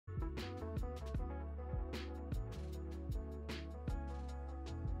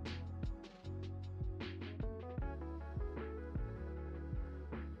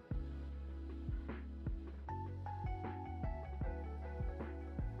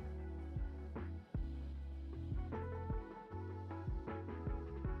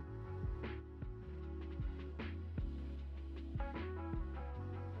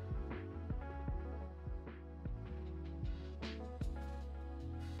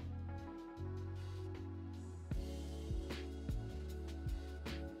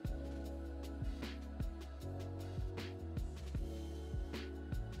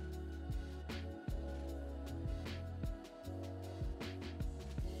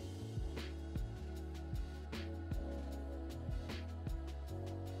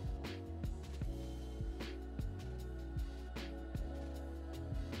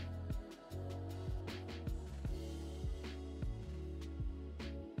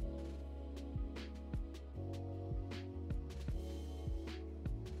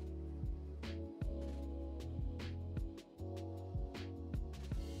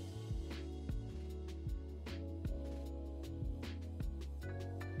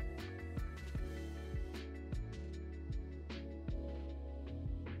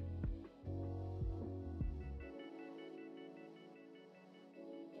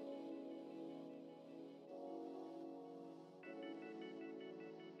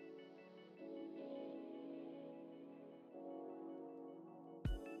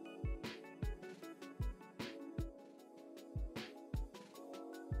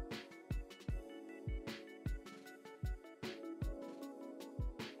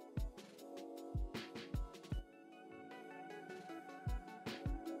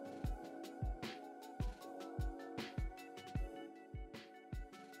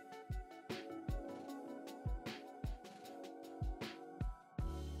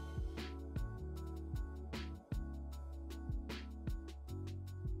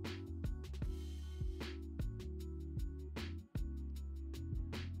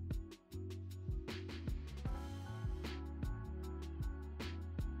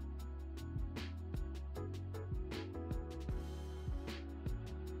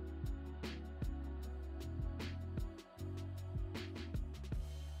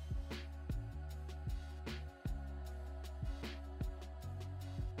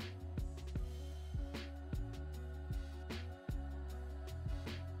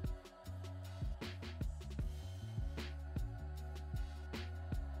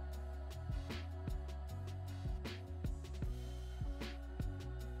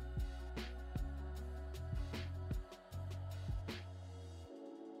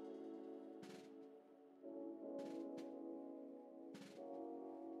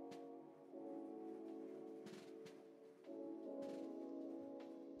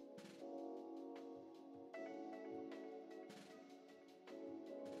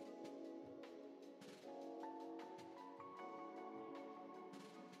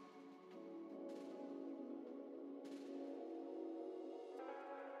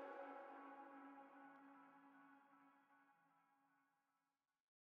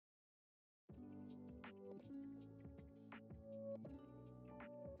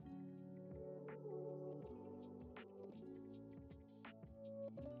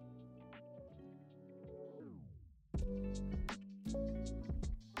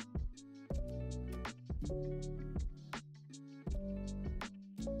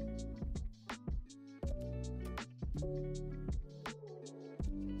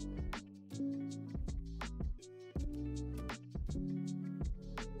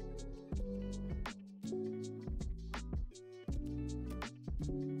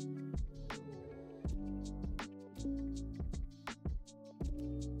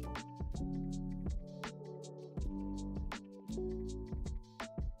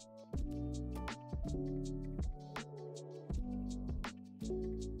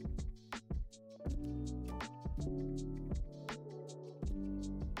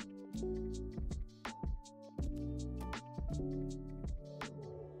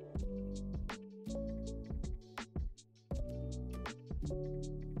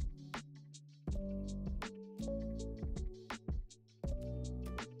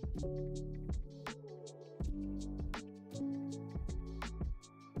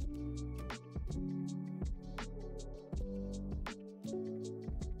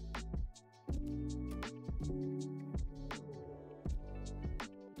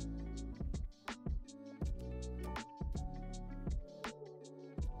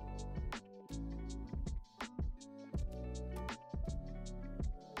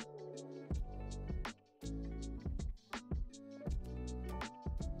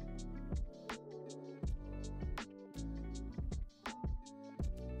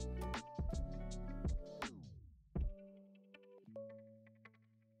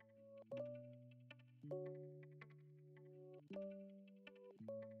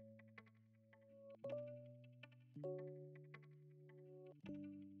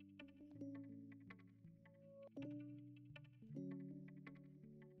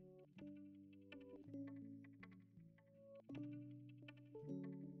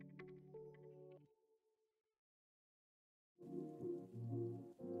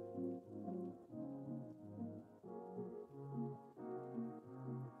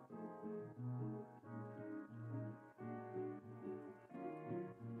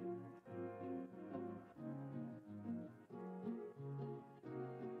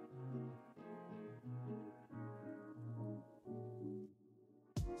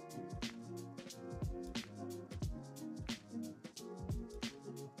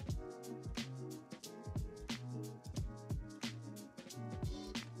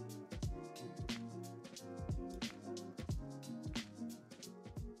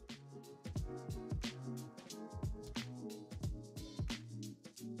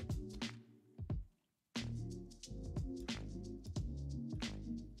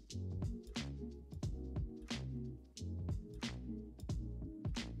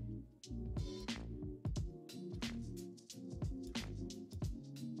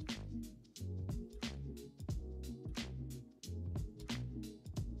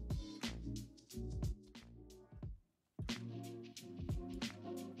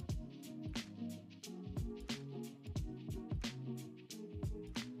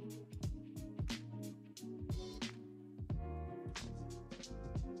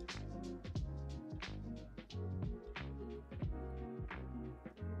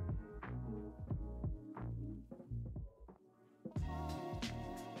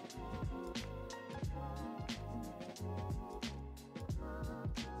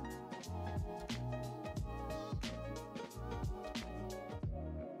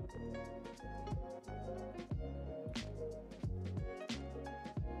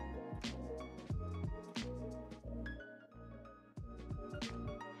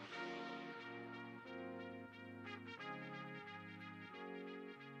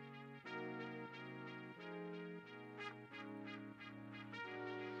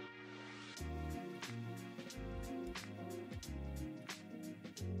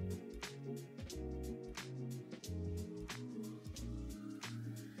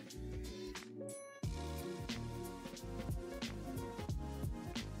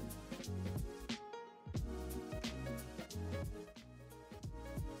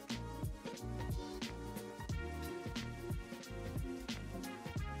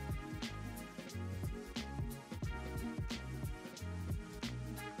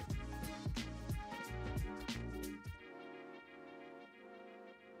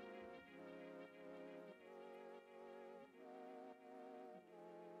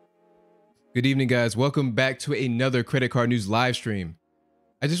Good evening, guys. Welcome back to another Credit Card News live stream.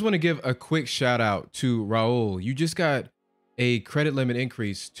 I just want to give a quick shout out to Raul. You just got a credit limit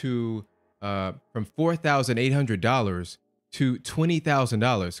increase to from $4,800 to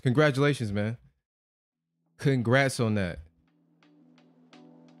 $20,000. Congratulations, man. Congrats on that.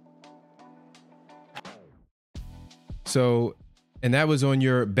 So, and that was on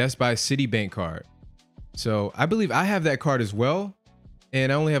your Best Buy Citibank card. So I believe I have that card as well, and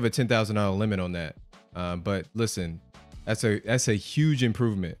I only have a $10,000 limit on that. But listen, that's a huge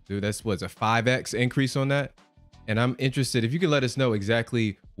improvement, dude. That's what's a 5x increase on that. And I'm interested if you could let us know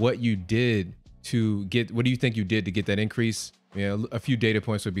exactly what you did to get. What do you think you did to get that increase? Yeah, a few data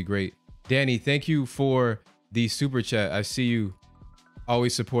points would be great. Danny, thank you for the super chat. I see you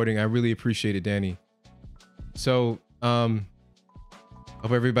always supporting. I really appreciate it, Danny. So,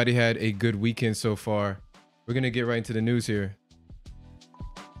 hope everybody had a good weekend so far. We're gonna get right into the news here.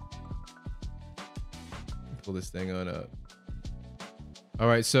 Pull this thing on up. All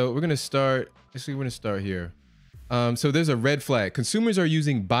right, so we're gonna start. Actually, we're gonna start here. So there's a red flag. Consumers are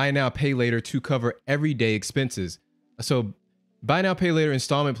using buy now, pay later to cover everyday expenses. So buy now, pay later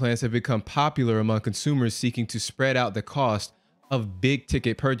installment plans have become popular among consumers seeking to spread out the cost of big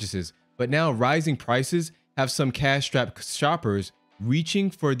ticket purchases. But now rising prices have some cash-strapped shoppers reaching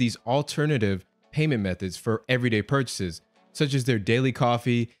for these alternative payment methods for everyday purchases, such as their daily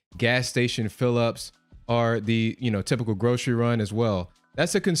coffee, gas station fill-ups, or the typical grocery run as well.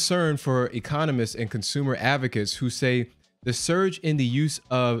 That's a concern for economists and consumer advocates who say the surge in the use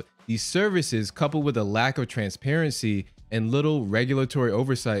of these services, coupled with a lack of transparency and little regulatory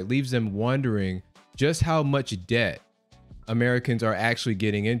oversight, leaves them wondering just how much debt Americans are actually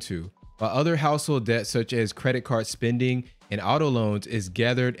getting into. While other household debt, such as credit card spending and auto loans, is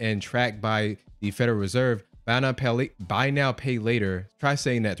gathered and tracked by the Federal Reserve, buy now, pay later. Try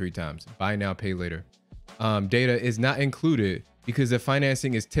saying that 3 times. Buy now, pay later. Data is not included because the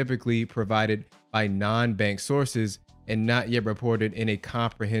financing is typically provided by non-bank sources and not yet reported in a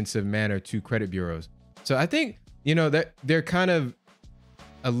comprehensive manner to credit bureaus. So I think, that they're kind of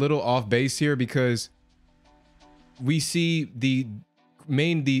a little off base here, because we see the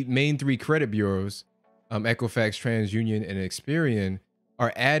main 3 credit bureaus, Equifax, TransUnion, and Experian,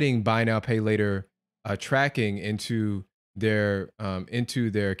 are adding buy now, pay later tracking into their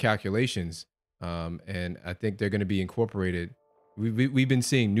calculations. And I think they're going to be incorporated. We've been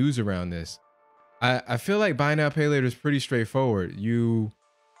seeing news around this. I feel like buy now, pay later is pretty straightforward.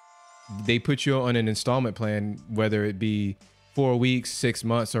 They put you on an installment plan, whether it be 4 weeks, 6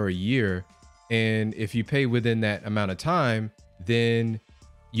 months, or a year. And if you pay within that amount of time, then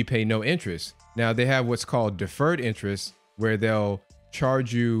you pay no interest. Now they have what's called deferred interest, where they'll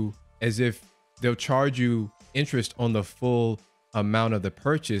charge you interest on the full amount of the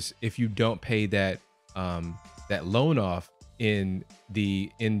purchase if you don't pay that loan off in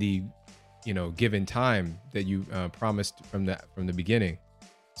the given time that you promised from the beginning.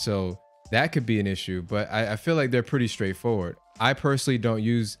 So that could be an issue, but I feel like they're pretty straightforward. I personally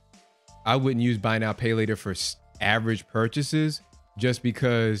I wouldn't use buy now, pay later for average purchases, just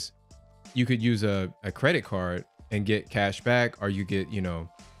because you could use a credit card and get cash back, or you get,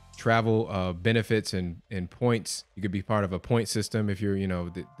 travel benefits and points. You could be part of a point system if you're,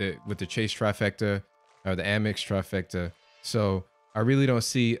 with the Chase trifecta or the Amex trifecta. So I really don't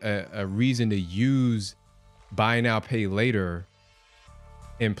see a reason to use buy now, pay later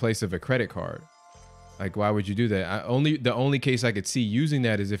in place of a credit card. Like, why would you do that? The only case I could see using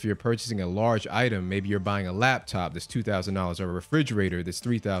that is if you're purchasing a large item. Maybe you're buying a laptop that's $2,000 or a refrigerator that's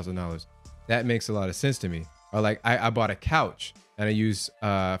 $3,000. That makes a lot of sense to me. Or like I bought a couch and I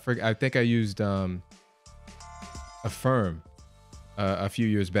think I used a Firm a few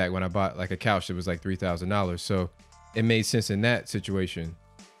years back when I bought like a couch that was like $3,000. So it made sense in that situation,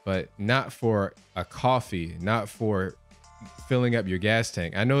 but not for a coffee, not for filling up your gas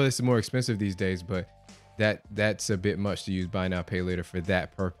tank. I know this is more expensive these days, but that's a bit much to use buy now, pay later for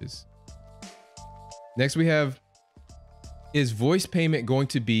that purpose. Next we have, is voice payment going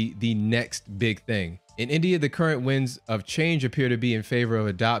to be the next big thing? In India, the current winds of change appear to be in favor of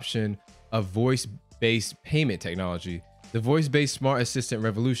adoption of voice-based payment technology. The voice-based smart assistant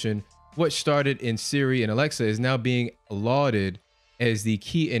revolution, what started in Siri and Alexa, is now being lauded as the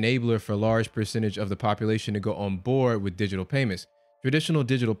key enabler for a large percentage of the population to go on board with digital payments. Traditional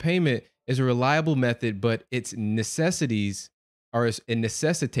digital payment is a reliable method, but it necessitates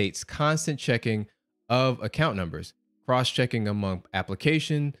constant checking of account numbers, cross-checking among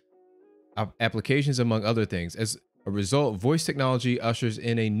applications, among other things. As a result, voice technology ushers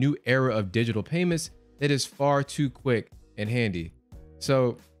in a new era of digital payments that is far too quick and handy.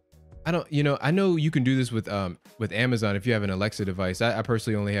 So I know you can do this with Amazon if you have an Alexa device. I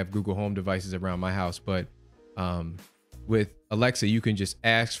personally only have Google Home devices around my house, but with Alexa, you can just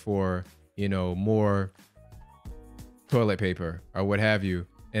ask for, more toilet paper or what have you,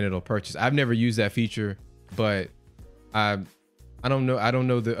 and it'll purchase. I've never used that feature, but I don't know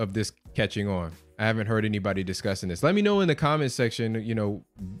of this catching on. I haven't heard anybody discussing this. Let me know in the comment section,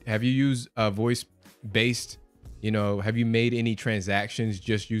 have you used a voice based, have you made any transactions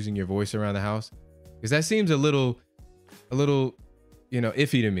just using your voice around the house? Because that seems a little,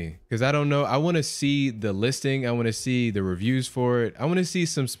 iffy to me, because I don't know. I want to see the listing. I want to see the reviews for it. I want to see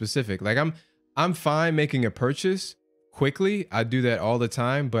some specific, like I'm fine making a purchase quickly. I do that all the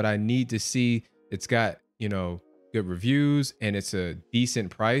time, but I need to see it's got, good reviews and it's a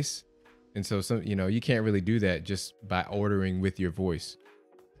decent price. And so you can't really do that just by ordering with your voice.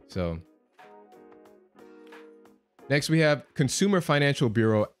 So next we have Consumer Financial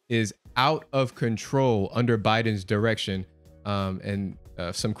Bureau is out of control under Biden's direction. And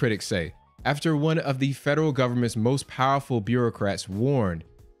some critics say after one of the federal government's most powerful bureaucrats warned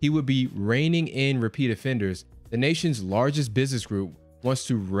he would be reining in repeat offenders, the nation's largest business group wants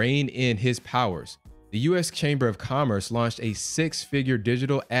to rein in his powers. The U.S. Chamber of Commerce launched a 6-figure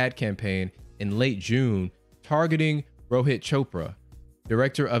digital ad campaign in late June targeting Rohit Chopra,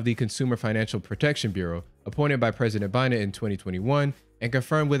 director of the Consumer Financial Protection Bureau, appointed by President Biden in 2021 and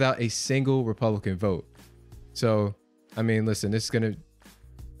confirmed without a single Republican vote. So, I mean, listen, this is going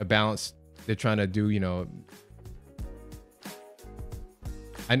to balance. They're trying to do,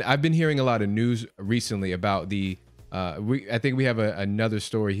 and I've been hearing a lot of news recently about the, I think we have another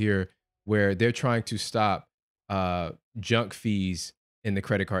story here where they're trying to stop junk fees in the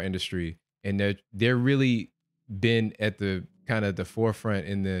credit card industry. And they're really been at the kind of the forefront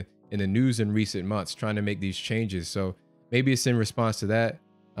in the news in recent months, trying to make these changes. So maybe it's in response to that.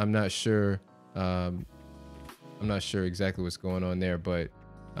 I'm not sure. I'm not sure exactly what's going on there, but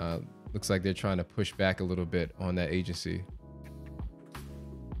looks like they're trying to push back a little bit on that agency.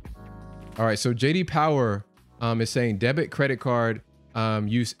 All right, so JD Power is saying debit credit card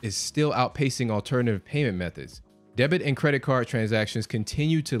use is still outpacing alternative payment methods. Debit and credit card transactions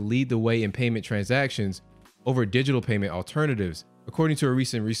continue to lead the way in payment transactions over digital payment alternatives, according to a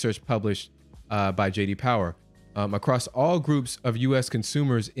recent research published by JD Power. Across all groups of U.S.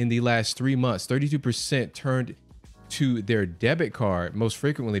 consumers in the last 3 months, 32% turned to their debit card most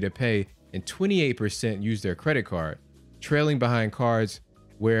frequently to pay, and 28% used their credit card, trailing behind cards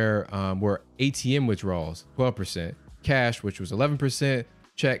where were ATM withdrawals, 12%, cash, which was 11%,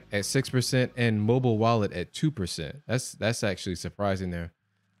 check at 6%, and mobile wallet at 2%. That's actually surprising there.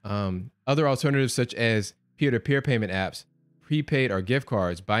 Other alternatives such as peer-to-peer payment apps, prepaid or gift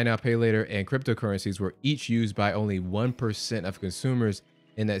cards, buy now, pay later, and cryptocurrencies were each used by only 1% of consumers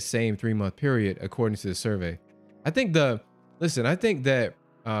in that same 3-month period, according to the survey. I think that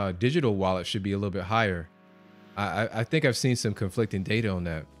digital wallet should be a little bit higher. I think I've seen some conflicting data on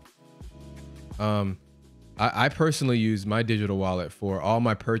that. I personally use my digital wallet for all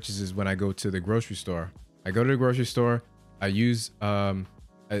my purchases when I go to the grocery store. I go to the grocery store. I use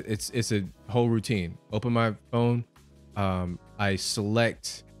it's a whole routine. Open my phone. I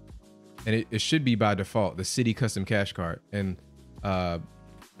select, and it should be by default, the Citi Custom Cash Card, and I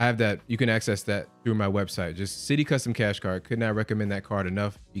have that. You can access that through my website. Just Citi Custom Cash Card. Could not recommend that card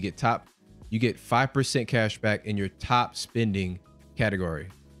enough. You get 5% cash back in your top spending category.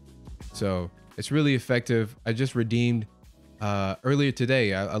 So it's really effective. I just redeemed earlier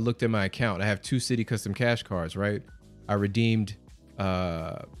today. I looked at my account. I have 2 Citi Custom Cash Cards, right? I redeemed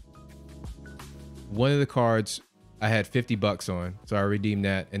one of the cards I had $50 on, so I redeemed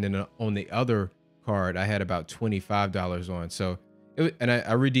that, and then on the other card I had about $25 on. So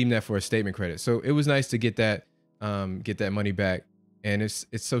I redeemed that for a statement credit. So it was nice to get that money back, and it's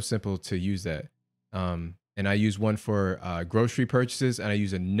so simple to use that. And I use one for grocery purchases, and I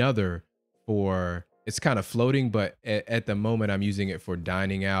use another for, it's kind of floating, but at the moment I'm using it for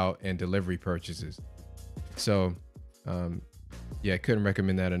dining out and delivery purchases. So yeah, I couldn't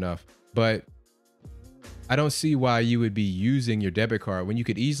recommend that enough. But I don't see why you would be using your debit card when you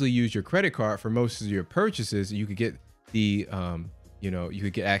could easily use your credit card for most of your purchases. You could get the you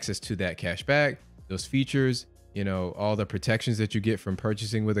could get access to that cash back, those features, all the protections that you get from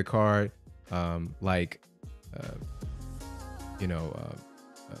purchasing with a card, like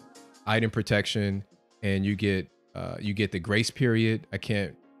item protection, and you get the grace period. I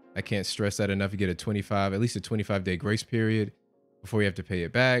can't stress that enough. You get at least a 25-day grace period before you have to pay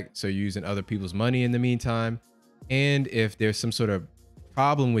it back. So you're using other people's money in the meantime. And if there's some sort of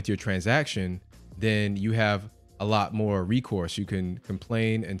problem with your transaction, then you have a lot more recourse. You can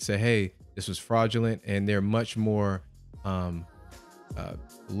complain and say, hey, this was fraudulent, and they're much more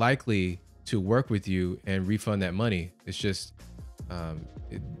likely to work with you and refund that money. It's just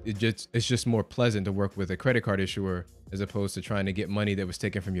it's just more pleasant to work with a credit card issuer as opposed to trying to get money that was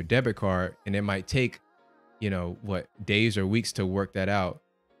taken from your debit card, and it might take days or weeks to work that out.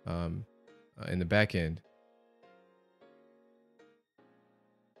 in the back end.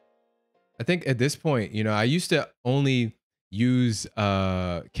 I think at this point, I used to only use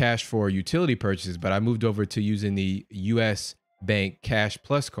cash for utility purchases, but I moved over to using the US Bank Cash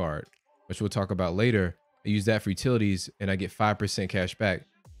Plus card, which we'll talk about later. I use that for utilities and I get 5% cash back.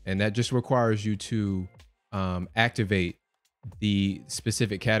 And that just requires you to activate the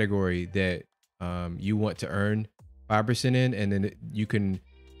specific category that you want to earn 5% in, and then you can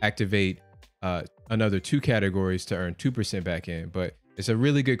activate another 2 categories to earn 2% back in. But it's a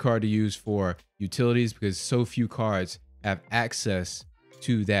really good card to use for utilities because so few cards have access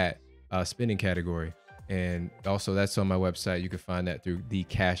to that spending category. And also that's on my website. You can find that through the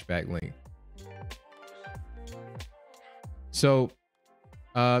cashback link. So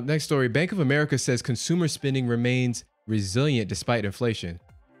next story, Bank of America says consumer spending remains resilient despite inflation.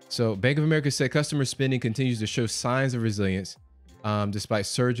 So Bank of America said customer spending continues to show signs of resilience despite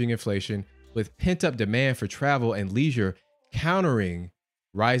surging inflation, with pent-up demand for travel and leisure countering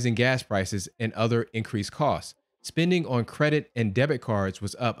rising gas prices and other increased costs. Spending on credit and debit cards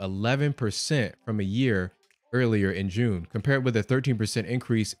was up 11% from a year earlier in June, compared with a 13%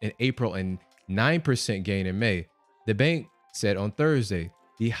 increase in April and 9% gain in May. The bank said on Thursday,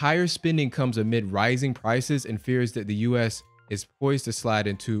 the higher spending comes amid rising prices and fears that the U.S. is poised to slide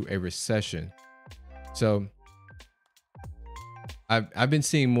into a recession. So I've been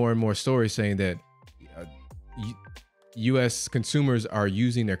seeing more and more stories saying that U.S. consumers are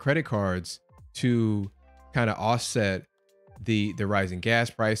using their credit cards to kind of offset the rising gas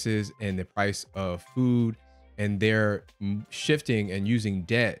prices and the price of food, and they're shifting and using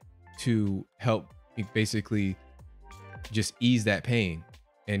debt to help basically just ease that pain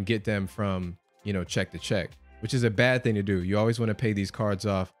and get them from check to check, which is a bad thing to do. You always want to pay these cards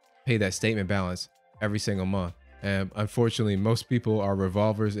off, pay that statement balance every single month. And unfortunately, most people are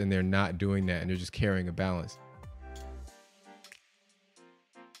revolvers and they're not doing that, and they're just carrying a balance.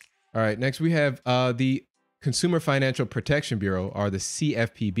 All right, next we have the Consumer Financial Protection Bureau, or the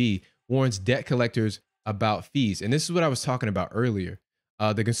CFPB, warns debt collectors about fees. And this is what I was talking about earlier.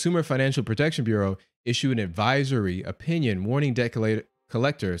 The Consumer Financial Protection Bureau issued an advisory opinion warning debt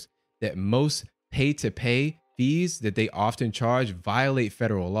collectors that most pay-to-pay fees that they often charge violate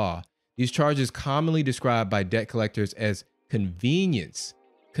federal law. These charges, commonly described by debt collectors as convenience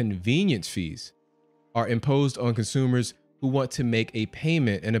fees, are imposed on consumers who want to make a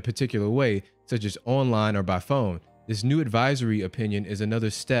payment in a particular way, such as online or by phone. This new advisory opinion is another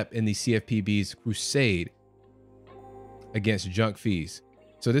step in the CFPB's crusade against junk fees.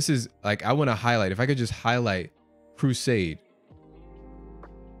 So this is like, I want to highlight, if I could just highlight crusade.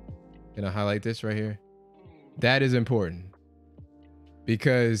 Can I highlight this right here? That is important,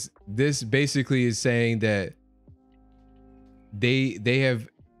 because this basically is saying that they have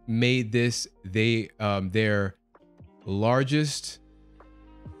made this their largest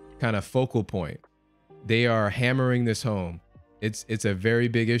kind of focal point. They are hammering this home. It's a very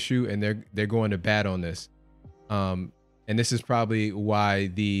big issue, and they're going to bat on this. And this is probably why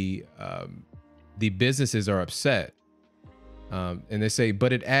the businesses are upset. And they say,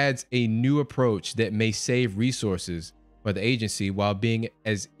 but it adds a new approach that may save resources for the agency while being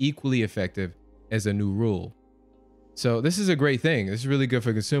as equally effective as a new rule. So this is a great thing. This is really good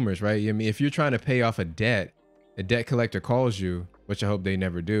for consumers, right? I mean, if you're trying to pay off a debt collector calls you, which I hope they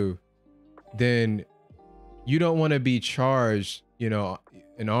never do, then you don't want to be charged,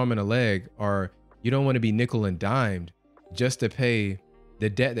 an arm and a leg, or you don't want to be nickel and dimed just to pay the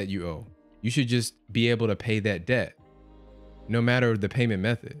debt that you owe. You should just be able to pay that debt, no matter the payment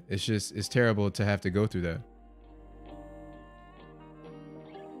method. It's terrible to have to go through that.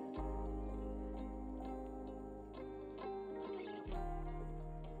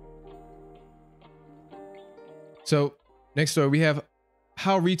 So next story, we have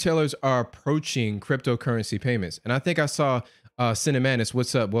how retailers are approaching cryptocurrency payments. And I think I saw Cinemanis,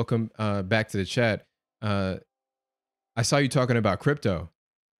 what's up? Welcome back to the chat. I saw you talking about crypto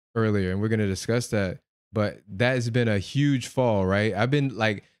earlier, and we're going to discuss that. But that has been a huge fall, right? I've been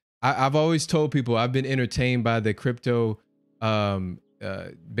like, I've always told people I've been entertained by the crypto,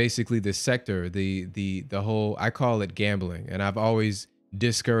 basically the sector, the whole, I call it gambling. And I've always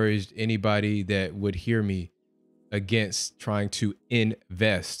discouraged anybody that would hear me against trying to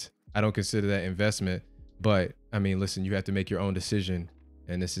invest. I don't consider that investment, but I mean, listen, you have to make your own decision,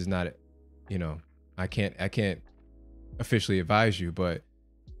 and this is not, I can't officially advise you, but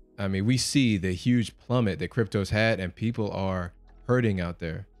I mean, we see the huge plummet that crypto's had, and people are hurting out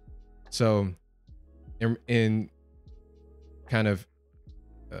there. So in kind of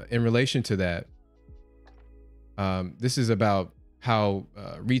in relation to that, this is about how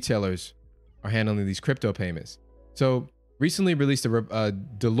retailers are handling these crypto payments. So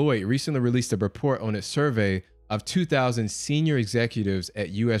Deloitte recently released a report on its survey of 2,000 senior executives at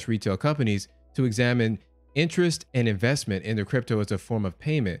U.S. retail companies to examine interest and investment in the crypto as a form of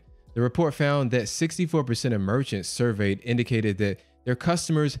payment. The report found that 64% of merchants surveyed indicated that their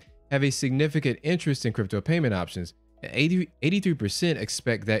customers have a significant interest in crypto payment options. And 83%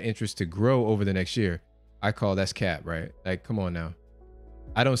 expect that interest to grow over the next year. I call that's cap, right? Like, come on now.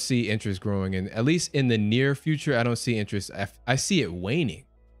 I don't see interest growing, and at least in the near future, I don't see interest. I see it waning.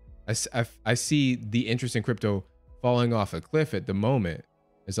 I see the interest in crypto falling off a cliff at the moment.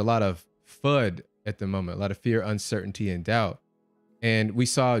 There's a lot of FUD at the moment, a lot of fear, uncertainty, and doubt. And we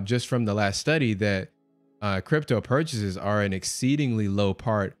saw just from the last study that crypto purchases are an exceedingly low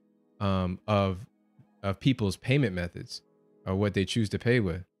part of people's payment methods, or what they choose to pay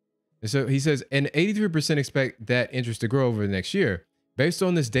with. And so he says, and 83% expect that interest to grow over the next year. Based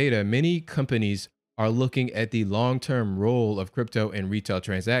on this data, many companies are looking at the long-term role of crypto in retail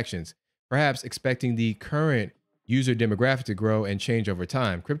transactions, perhaps expecting the current user demographic to grow and change over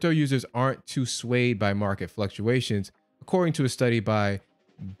time. Crypto users aren't too swayed by market fluctuations, according to a study by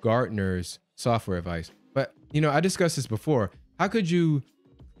Gartner's software advice. But, I discussed this before. How could you,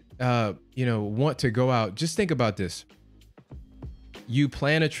 want to go out? Just think about this. You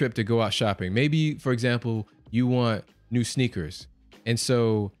plan a trip to go out shopping. Maybe, for example, you want new sneakers. And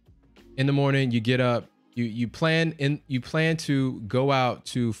so in the morning you get up, you plan to go out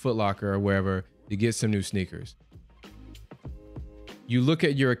to Foot Locker or wherever to get some new sneakers. You look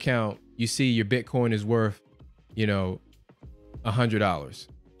at your account, you see your Bitcoin is worth, $100.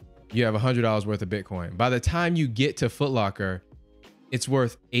 You have $100 worth of Bitcoin. By the time you get to Foot Locker, it's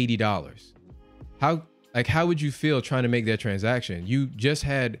worth $80. How would you feel trying to make that transaction? You just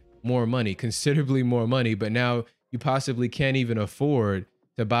had more money, considerably more money, but now you possibly can't even afford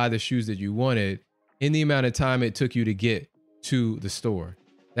to buy the shoes that you wanted in the amount of time it took you to get to the store.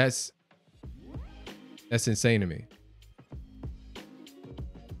 That's insane to me.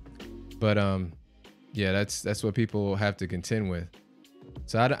 But yeah, that's what people have to contend with.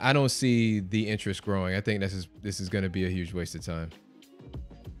 So I don't see the interest growing. I think this is going to be a huge waste of time.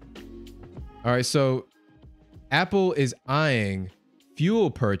 All right, so Apple is eyeing fuel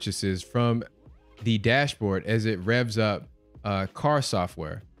purchases from the dashboard as it revs up car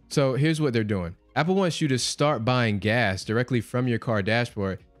software. So here's what they're doing. Apple wants you to start buying gas directly from your car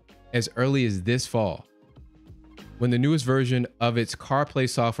dashboard as early as this fall, when the newest version of its CarPlay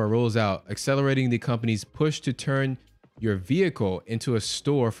software rolls out, accelerating the company's push to turn your vehicle into a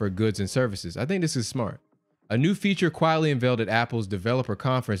store for goods and services. I think this is smart. A new feature quietly unveiled at Apple's developer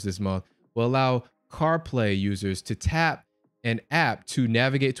conference this month will allow CarPlay users to tap an app to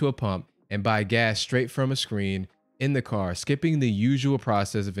navigate to a pump and buy gas straight from a screen in the car, skipping the usual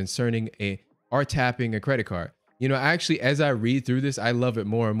process of inserting or tapping a credit card. Actually, as I read through this, I love it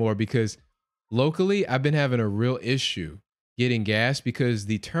more and more, because locally, I've been having a real issue getting gas because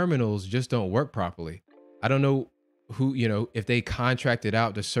the terminals just don't work properly. I don't know who, if they contracted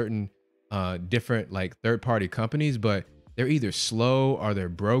out to certain different like third-party companies, but they're either slow or they're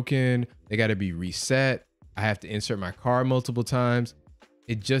broken. They got to be reset. I have to insert my card multiple times.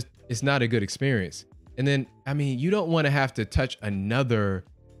 It's not a good experience. And then, you don't want to have to touch another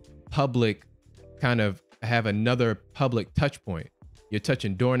public public touch point. You're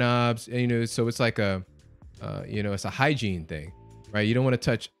touching doorknobs, so it's like it's a hygiene thing, right? You don't want to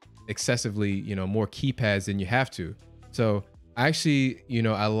touch excessively, more keypads than you have to. So actually,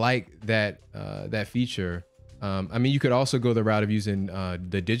 I like that feature. You could also go the route of using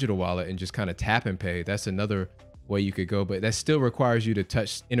the digital wallet and just kind of tap and pay. That's another way you could go, but that still requires you to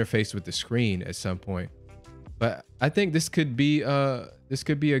interface with the screen at some point. But I think this could be a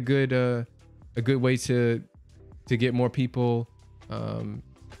good way to get more people. Well,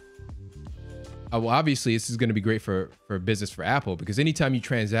 obviously, this is going to be great for business for Apple, because anytime you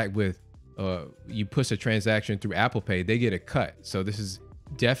transact with, you push a transaction through Apple Pay, they get a cut. So this is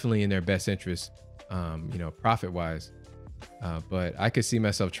definitely in their best interest, profit wise. But I could see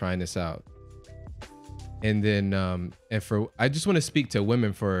myself trying this out. And then, I just want to speak to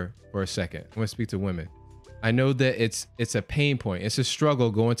women for a second. I want to speak to women. I know that it's a pain point. It's a struggle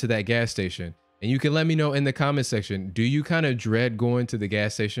going to that gas station. And you can let me know in the comment section, do you kind of dread going to the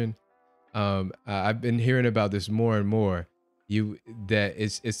gas station? I've been hearing about this more and more. That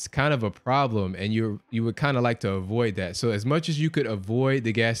it's kind of a problem, and you would kind of like to avoid that. So as much as you could avoid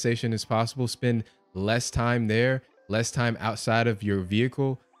the gas station as possible, spend less time there, less time outside of your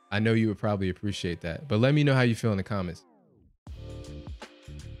vehicle, I know you would probably appreciate that. But let me know how you feel in the comments.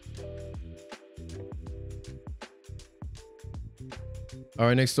 All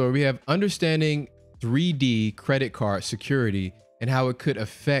right, next story, we have understanding 3D credit card security and how it could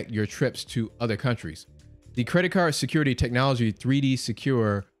affect your trips to other countries. The credit card security technology 3D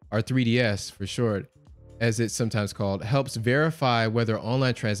Secure, or 3DS for short, as it's sometimes called, helps verify whether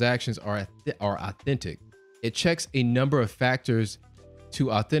online transactions are authentic. It checks a number of factors to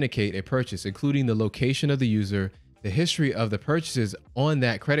authenticate a purchase, including the location of the user, the history of the purchases on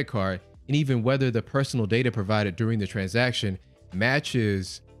that credit card, and even whether the personal data provided during the transaction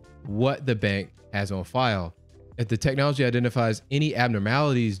matches what the bank has on file. If the technology identifies any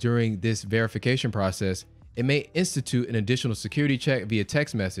abnormalities during this verification process, it may institute an additional security check via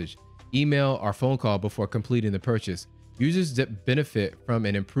text message, email, or phone call before completing the purchase. Users benefit from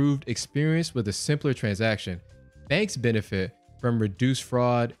an improved experience with a simpler transaction. Banks benefit from reduced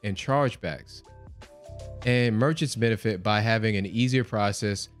fraud and chargebacks. And merchants benefit by having an easier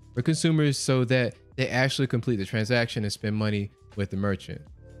process for consumers so that they actually complete the transaction and spend money with the merchant.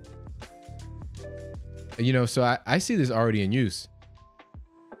 You know, so I see this already in use.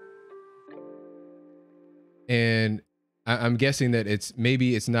 And I'm guessing that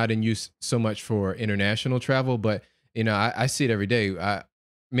maybe it's not in use so much for international travel, but you know, I see it every day.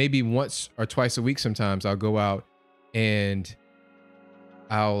 Maybe once or twice a week, sometimes I'll go out and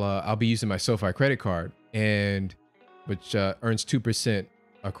I'll be using my SoFi credit card, and which earns 2%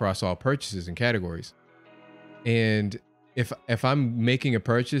 across all purchases and categories. And if I'm making a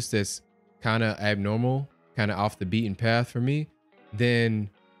purchase that's kind of abnormal, kind of off the beaten path for me, then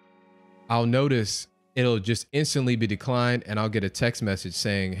I'll notice it'll just instantly be declined, and I'll get a text message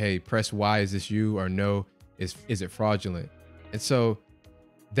saying, hey, press Y, is this you? Or no, is it fraudulent? And so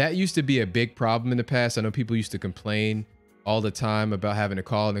that used to be a big problem in the past. I know people used to complain all the time about having to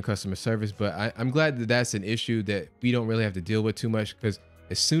call in the customer service, but I'm glad that that's an issue that we don't really have to deal with too much, because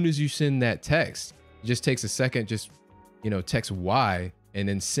as soon as you send that text, it just takes a second, just, you know, text Y and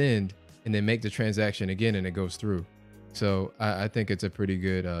then send, and then make the transaction again, and it goes through. So I think it's a pretty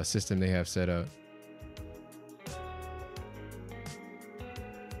good system they have set up.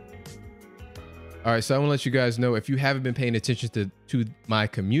 All right, so I want to let you guys know, if you haven't been paying attention to my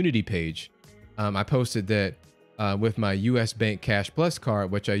community page, I posted that with my US Bank Cash Plus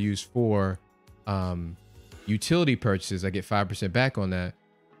card, which I use for utility purchases, I get 5% back on that.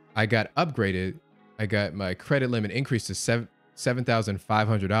 I got upgraded. I got my credit limit increased to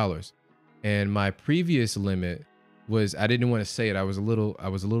 $7,500, and my previous limit was, I didn't want to say it. I was a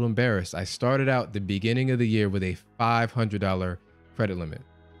little embarrassed. I started out the beginning of the year with a $500 credit limit,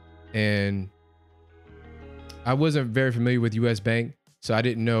 and I wasn't very familiar with US Bank, so I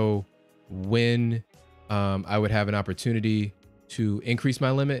didn't know when I would have an opportunity to increase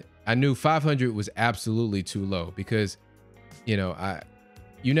my limit. I knew 500 was absolutely too low, because, you know,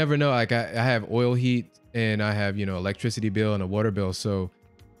 you never know. Like I have oil heat, and I have, you know, electricity bill and a water bill. So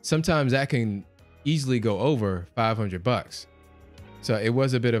sometimes that can easily go over 500 bucks. So it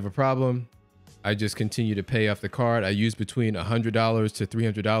was a bit of a problem. I just continue to pay off the card. I use between $100 to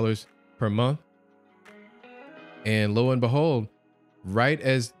 $300 per month. And lo and behold, right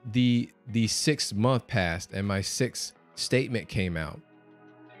as the 6th month passed and my 6th statement came out,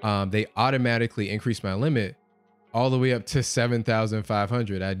 they automatically increased my limit all the way up to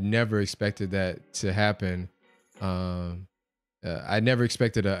 7,500. I'd never expected that to happen. I never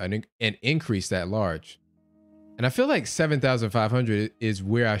expected an increase that large. And I feel like 7,500 is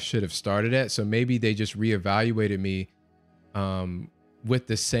where I should have started at. So maybe they just reevaluated me with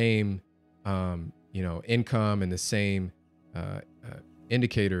the same you know, income and the same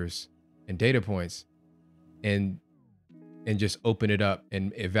indicators and data points, and just open it up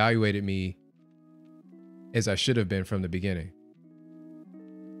and evaluated me as I should have been from the beginning.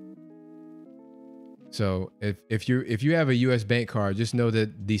 So if you have a US Bank card, just know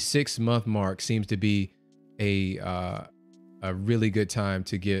that the 6-month mark seems to be a really good time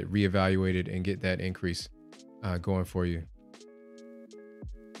to get reevaluated and get that increase going for you.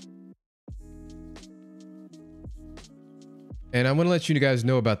 And I want to let you guys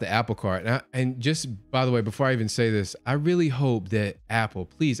know about the Apple Card. And just by the way, before I even say this, I really hope that Apple,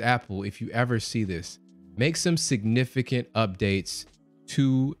 please Apple, if you ever see this, make some significant updates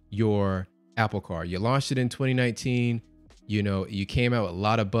to your Apple Card. You launched it in 2019. You know, you came out with a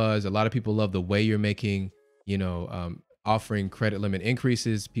lot of buzz. A lot of people love the way you're making, you know, offering credit limit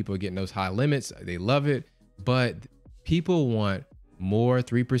increases. People are getting those high limits. They love it. But people want more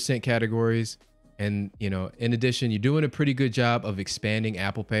 3% categories. And, you know, in addition, you're doing a pretty good job of expanding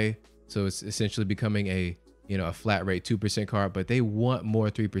Apple Pay. So it's essentially becoming a, you know, a flat rate 2% card, but they want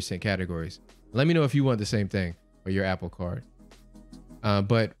more 3% categories. Let me know if you want the same thing for your Apple Card.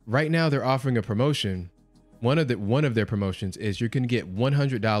 But right now they're offering a promotion one of their promotions is you can get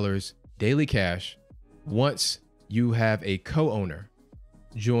 $100 daily cash once you have a co-owner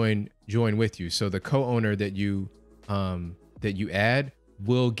join with you. So the co-owner that you add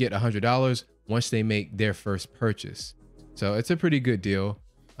will get $100 once they make their first purchase. So it's a pretty good deal.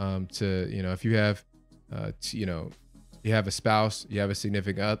 If you have you have a spouse, you have a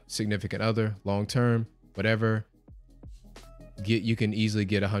significant other, long term, whatever, you can easily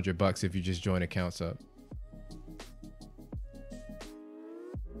get $100 if you just join accounts up.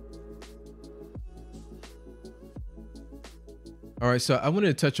 All right, so I wanted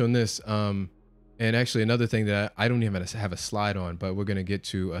to touch on this, and actually another thing that I don't even have a slide on, but we're gonna get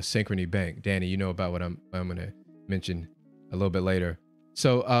to Synchrony Bank. Danny, you know about what I'm gonna mention a little bit later.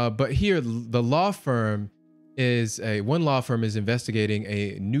 So, but here the law firm one law firm is investigating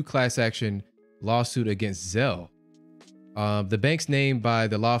a new class action lawsuit against Zelle. The banks named by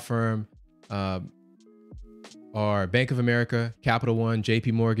the law firm are Bank of America, Capital One,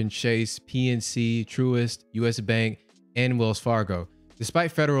 JP Morgan, Chase, PNC, Truist, US Bank, and Wells Fargo.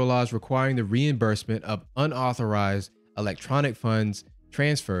 Despite federal laws requiring the reimbursement of unauthorized electronic funds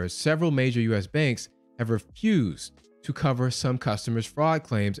transfers, several major US banks have refused to cover some customers' fraud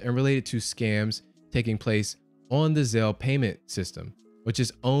claims and related to scams taking place on the Zelle payment system, which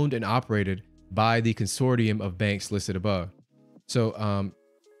is owned and operated by the consortium of banks listed above. So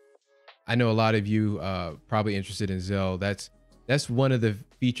I know a lot of you probably interested in Zelle. That's one of the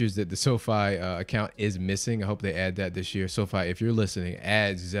features that the SoFi account is missing. I hope they add that this year. SoFi, if you're listening,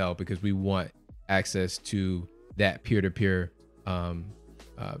 add Zelle, because we want access to that peer-to-peer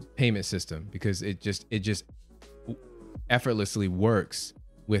payment system, because it just effortlessly works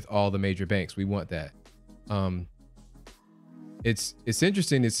with all the major banks. We want that. It's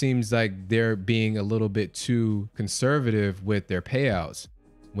interesting. It seems like they're being a little bit too conservative with their payouts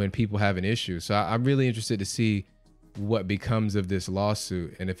when people have an issue. So I'm really interested to see what becomes of this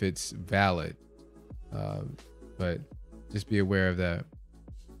lawsuit and if it's valid. But just be aware of that.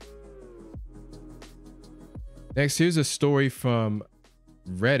 Next, here's a story from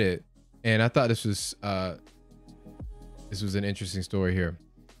Reddit, and I thought this was an interesting story here.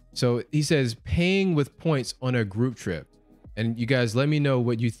 So he says, paying with points on a group trip. And you guys, let me know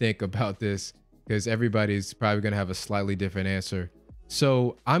what you think about this, because everybody's probably going to have a slightly different answer.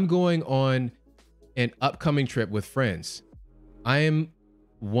 So I'm going on an upcoming trip with friends. I am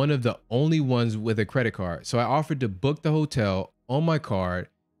one of the only ones with a credit card. So I offered to book the hotel on my card,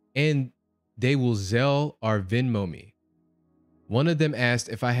 and they will Zelle or Venmo me. One of them asked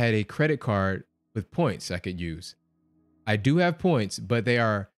if I had a credit card with points I could use. I do have points, but they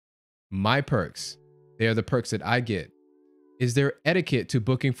are my perks. They are the perks that I get. Is there etiquette to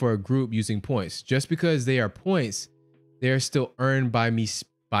booking for a group using points? Just because they are points, they are still earned by me,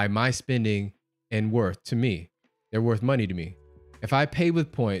 by my spending and worth to me. They're worth money to me. If I pay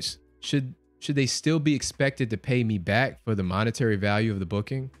with points, should they still be expected to pay me back for the monetary value of the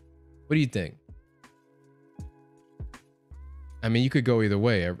booking? What do you think? I mean, you could go either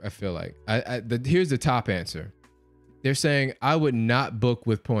way. I feel like here's the top answer. They're saying I would not book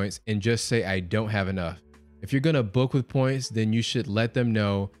with points and just say I don't have enough. If you're gonna book with points, then you should let them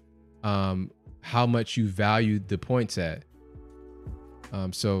know how much you value the points at.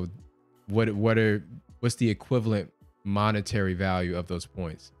 So what's the equivalent monetary value of those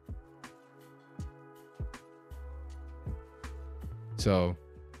points? So,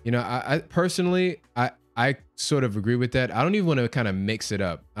 you know, I personally, I sort of agree with that. I don't even want to kind of mix it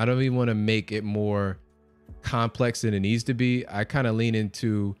up. I don't even want to make it more complex than it needs to be. I kind of lean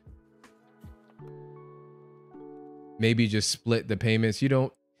into maybe just split the payments.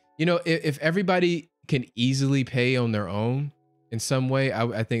 If everybody can easily pay on their own in some way,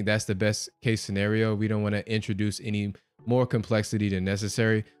 I think that's the best case scenario. We don't want to introduce any more complexity than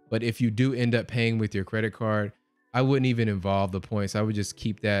necessary. But if you do end up paying with your credit card, I wouldn't even involve the points. I would just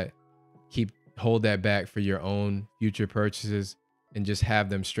hold that back for your own future purchases and just have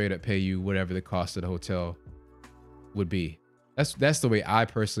them straight up pay you whatever the cost of the hotel would be. That's the way I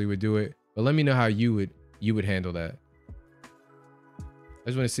personally would do it. But let me know how you would handle that. I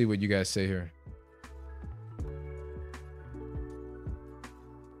just want to see what you guys say here.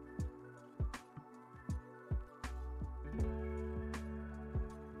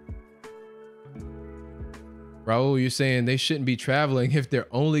 Raul, you're saying they shouldn't be traveling if they're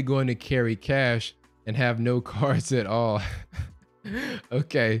only going to carry cash and have no cards at all.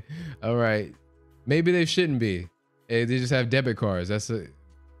 Okay. All right. Maybe they shouldn't be. They just have debit cards.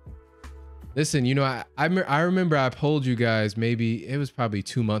 Listen, I remember I polled you guys, maybe it was probably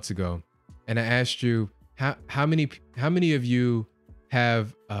 2 months ago, and I asked you how many of you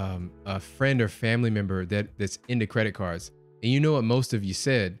have a friend or family member that's into credit cards, and you know what most of you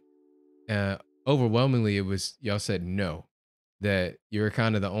said, uh, overwhelmingly it was y'all said no, that you're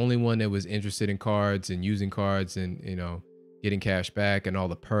kind of the only one that was interested in cards and using cards and getting cash back and all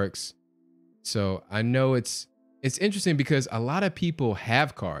the perks. So I know it's interesting because a lot of people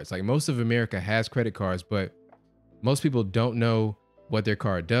have cards. Like most of America has credit cards, but most people don't know what their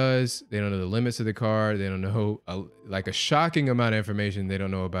card does. They don't know the limits of the card. They don't know like a shocking amount of information they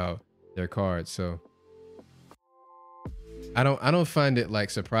don't know about their card. So I don't find it like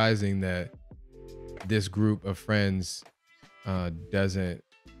surprising that this group of friends doesn't,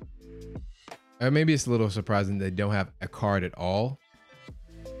 or maybe it's a little surprising they don't have a card at all.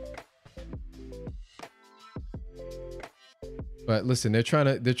 But listen, they're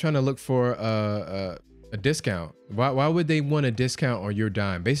trying to look for a discount. Why would they want a discount on your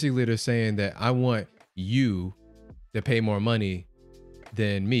dime? Basically, they're saying that I want you to pay more money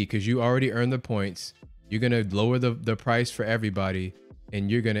than me because you already earned the points. You're gonna lower the price for everybody,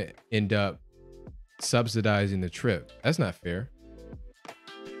 and you're gonna end up subsidizing the trip. That's not fair.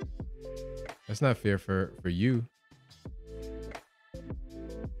 That's not fair for you.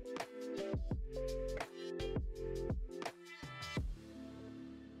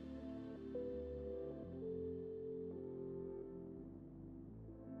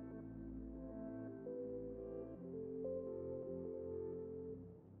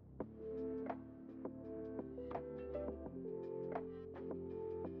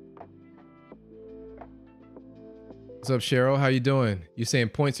 What's up, Cheryl? How you doing? You saying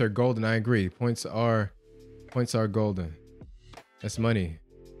points are golden? I agree. Points are golden. That's money.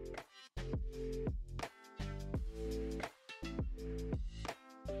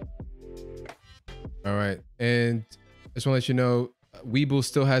 All right, and I just want to let you know, Webull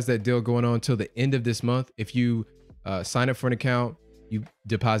still has that deal going on until the end of this month. If you sign up for an account, you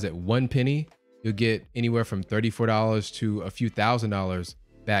deposit 1 penny, you'll get anywhere from $34 to a few $1,000s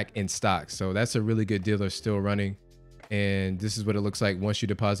back in stock. So that's a really good deal. They're still running. And this is what it looks like once you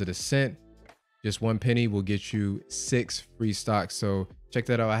deposit a cent. Just 1 penny will get you 6 free stocks. So check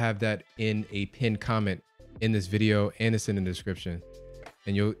that out. I have that in a pinned comment in this video, and it's in the description.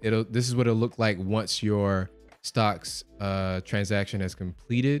 And this is what it'll look like once your stocks transaction has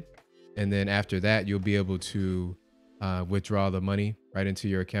completed. And then after that, you'll be able to withdraw the money right into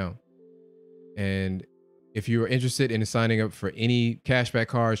your account. And if you're interested in signing up for any cashback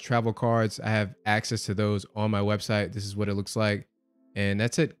cards, travel cards, I have access to those on my website. This is what it looks like. And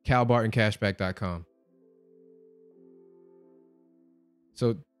that's at calbartoncashback.com.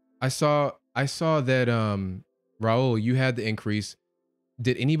 So I saw that Raul, you had the increase.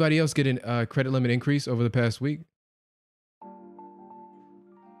 Did anybody else get a credit limit increase over the past week?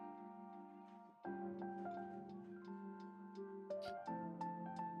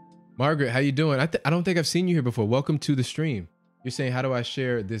 Margaret, how you doing? I don't think I've seen you here before. Welcome to the stream. You're saying, how do I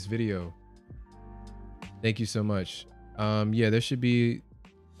share this video? Thank you so much. Yeah, there should be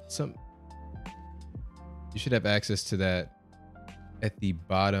some, you should have access to that at the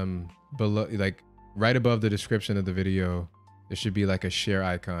bottom below, like right above the description of the video. There should be like a share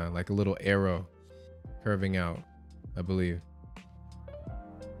icon, like a little arrow curving out, I believe.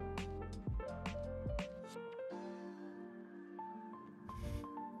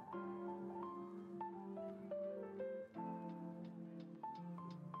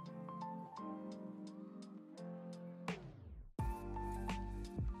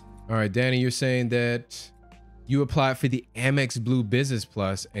 All right, Danny, you're saying that you applied for the Amex Blue Business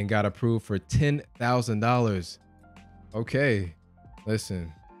Plus and got approved for $10,000. Okay,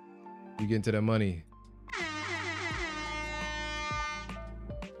 listen, you get into the money.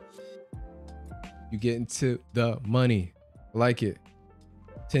 You get into the money. I like it.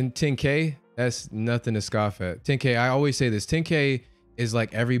 10K, that's nothing to scoff at. 10K, I always say this, 10K is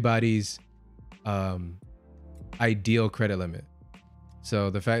like everybody's ideal credit limit.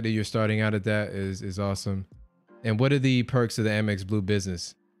 So the fact that you're starting out at that is awesome. And what are the perks of the Amex Blue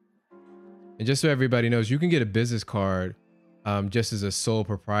Business? And just so everybody knows, you can get a business card just as a sole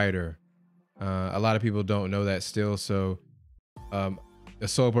proprietor. A lot of people don't know that still. So a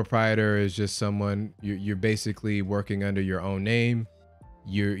sole proprietor is just someone you're basically working under your own name.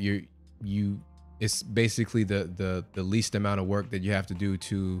 It's basically the least amount of work that you have to do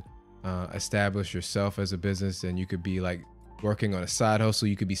to establish yourself as a business. And you could be like working on a side hustle.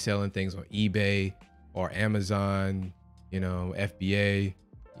 You could be selling things on eBay or Amazon, FBA.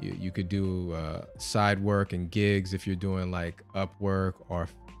 You could do side work and gigs if you're doing like Upwork or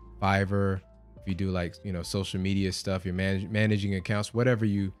Fiverr. If you do like, social media stuff, you're managing accounts, whatever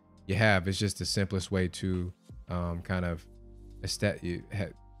you have. It's just the simplest way to kind of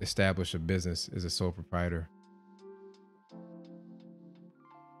establish a business as a sole proprietor.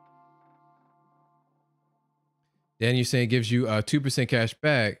 Then you're saying it gives you 2% cash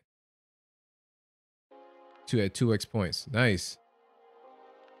back at 2x points. Nice.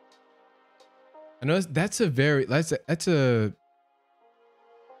 I know that's a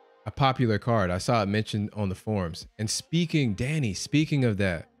popular card. I saw it mentioned on the forums. And Danny, speaking of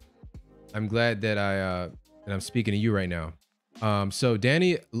that, I'm glad that I'm speaking to you right now. So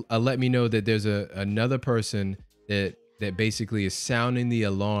Danny let me know that there's another person that basically is sounding the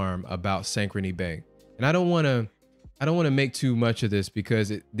alarm about Synchrony Bank. And I don't want to make too much of this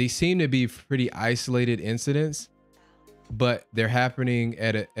because they seem to be pretty isolated incidents, but they're happening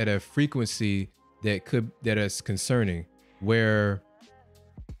at a frequency that is concerning, where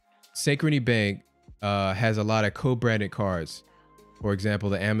Synchrony Bank has a lot of co-branded cards. For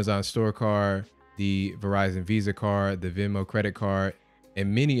example, the Amazon store card, the Verizon Visa card, the Venmo credit card,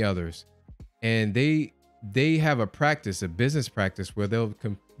 and many others. And they have a business practice where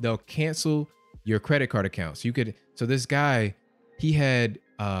they'll cancel your credit card accounts. So this guy, he had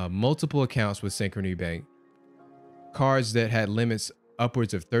multiple accounts with Synchrony Bank, cards that had limits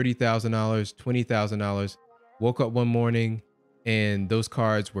upwards of $30,000, $20,000. Woke up one morning and those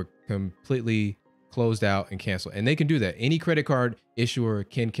cards were completely closed out and canceled. And they can do that. Any credit card issuer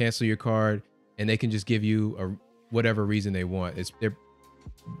can cancel your card, and they can just give you whatever reason they want. The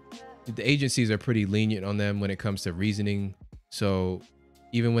agencies are pretty lenient on them when it comes to reasoning. So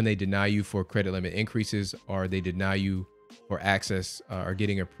even when they deny you for credit limit increases, or they deny you for access or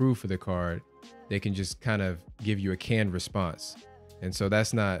getting approved for the card, they can just kind of give you a canned response. And so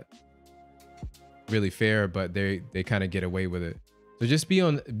that's not really fair, but they kind of get away with it. So just be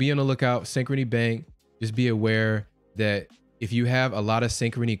on the lookout. Synchrony Bank, just be aware that if you have a lot of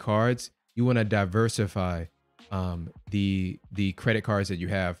Synchrony cards, you want to diversify the credit cards that you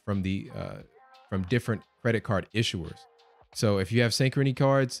have from different credit card issuers. So if you have Synchrony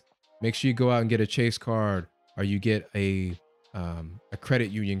cards, make sure you go out and get a Chase card, or you get a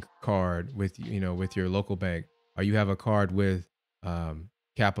credit union card with your local bank, or you have a card with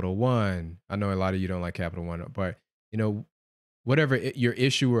Capital One. I know a lot of you don't like Capital One, but whatever your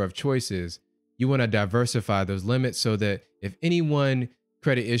issuer of choice is, you want to diversify those limits so that if any one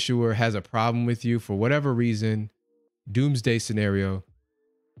credit issuer has a problem with you for whatever reason, doomsday scenario,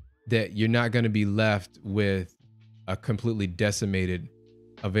 that you're not going to be left with a completely decimated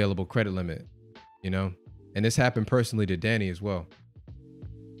available credit limit, And this happened personally to Danny as well.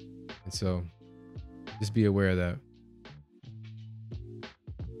 And so just be aware of that.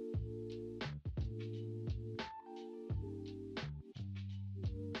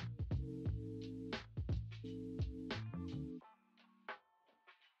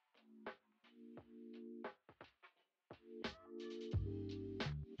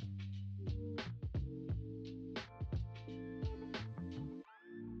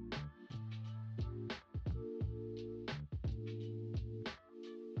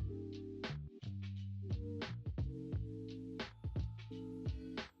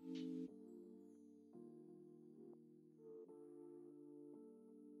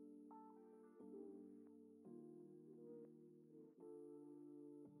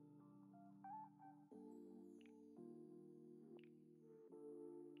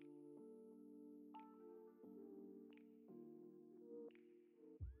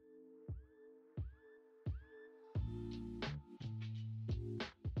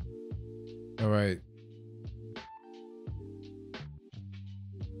 All right.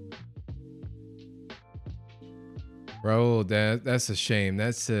 Bro, that's a shame.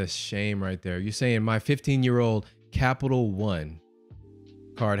 That's a shame right there. You're saying my 15-year-old Capital One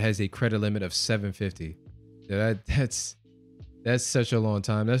card has a credit limit of $750. That's such a long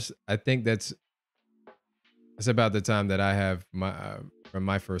time. I think that's about the time that I have from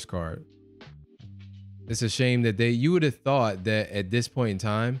my first card. It's a shame that you would have thought that at this point in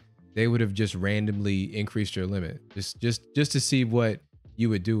time, they would have just randomly increased your limit just to see what you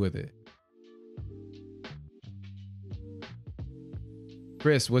would do with it.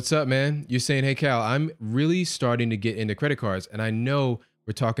 Chris, what's up, man? You're saying, hey, Cal, I'm really starting to get into credit cards, and I know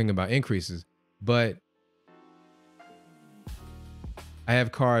we're talking about increases, but I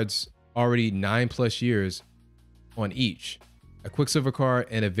have cards already 9+ years on each, a Quicksilver card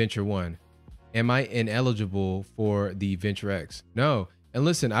and a Venture One. Am I ineligible for the Venture X? No. And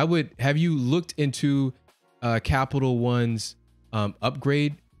listen, have you looked into Capital One's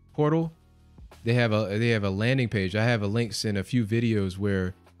upgrade portal? They have a landing page. I have links in a few videos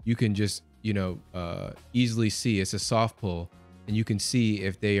where you can just easily see. It's a soft pull, and you can see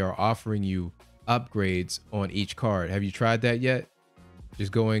if they are offering you upgrades on each card. Have you tried that yet?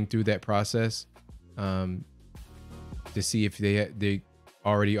 Just going through that process um, to see if they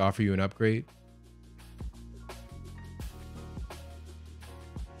already offer you an upgrade.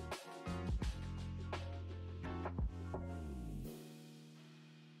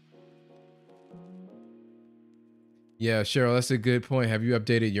 Yeah, Cheryl, that's a good point. Have you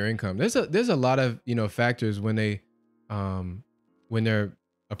updated your income? There's a lot of, factors when um when they're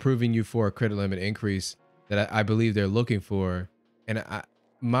approving you for a credit limit increase that I believe they're looking for. And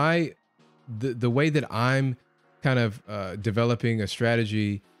my the way that I'm kind of developing a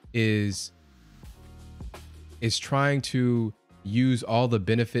strategy is trying to use all the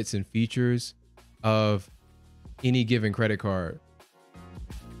benefits and features of any given credit card,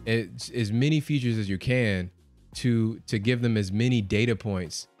 as many features as you can, to give them as many data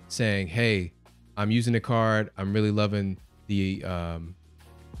points saying, hey, I'm using the card, I'm really loving the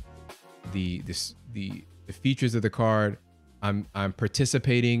the features of the card, I'm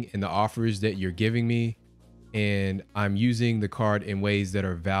participating in the offers that you're giving me, and I'm using the card in ways that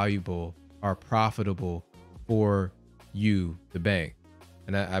are valuable, are profitable for you, the bank.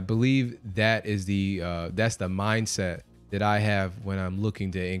 And I believe that is that's the mindset that I have when I'm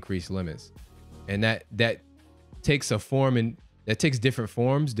looking to increase limits. And that takes a form, and that takes different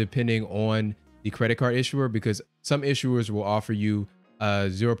forms depending on the credit card issuer, because some issuers will offer you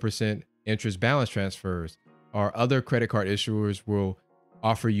 0% interest balance transfers, or other credit card issuers will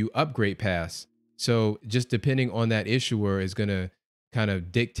offer you upgrade pass. So just depending on that issuer is going to kind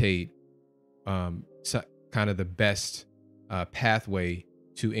of dictate kind of the best pathway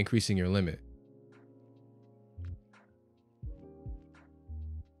to increasing your limit.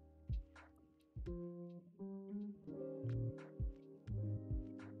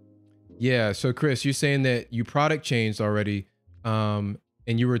 Yeah. So Chris, you're saying that you product changed already, and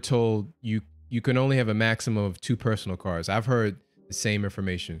you were told you can only have a maximum of 2 personal cards. I've heard the same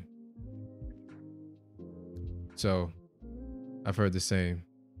information. So I've heard the same.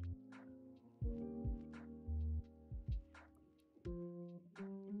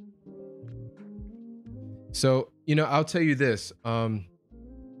 So, I'll tell you this.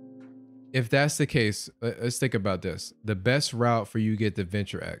 If that's the case, let's think about this. The best route for you to get the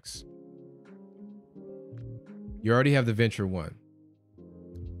Venture X. You already have the Venture 1.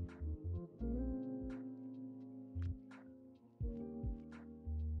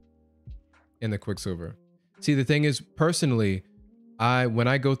 And the Quicksilver. See, the thing is, personally, when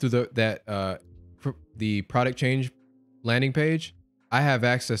I go through the product change landing page, I have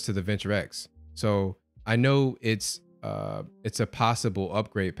access to the Venture X. So I know it's a possible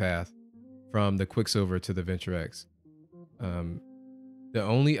upgrade path from the Quicksilver to the Venture X. The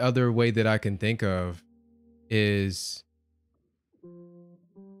only other way that I can think of is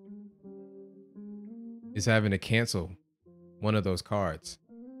having to cancel one of those cards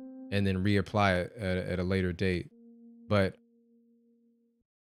and then reapply it at a later date. But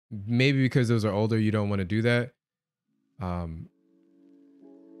maybe because those are older, you don't want to do that.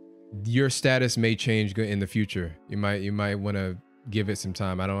 Your status may change in the future. You might want to give it some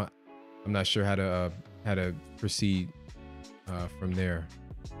time. I'm not sure how to proceed from there,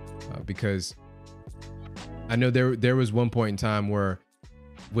 because I know there was one point in time where,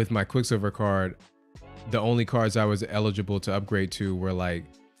 with my Quicksilver card, the only cards I was eligible to upgrade to were like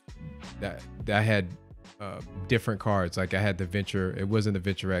that I had different cards. Like I had the Venture, it wasn't the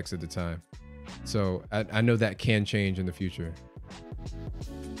Venture X at the time. So I know that can change in the future.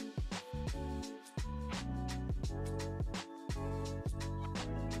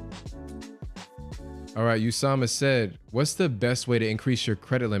 All right, Usama said, what's the best way to increase your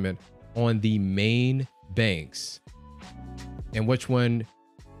credit limit on the main banks? And which one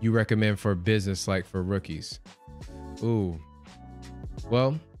you recommend for business, like for rookies? Ooh,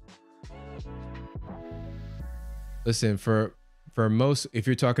 well, listen, for most, if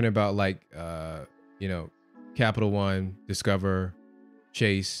you're talking about like, Capital One, Discover,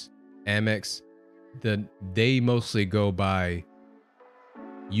 Chase, Amex, they mostly go by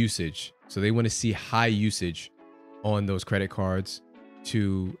usage. So they want to see high usage on those credit cards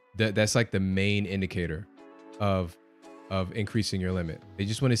that's like the main indicator of increasing your limit. They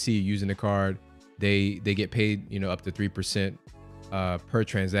just want to see you using the card. They get paid, up to 3% per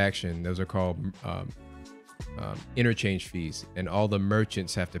transaction. Those are called interchange fees, and all the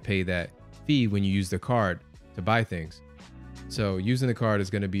merchants have to pay that fee when you use the card to buy things. So using the card is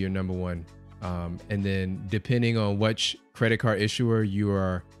going to be your number one. And then depending on which credit card issuer you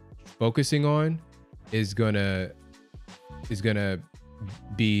are focusing on is gonna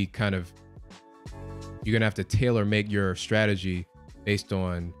be kind of, you're gonna have to tailor make your strategy based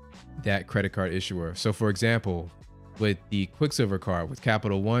on that credit card issuer. So for example, with the Quicksilver card with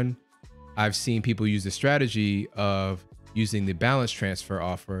Capital One, I've seen people use the strategy of using the balance transfer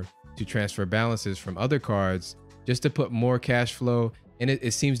offer to transfer balances from other cards just to put more cash flow. And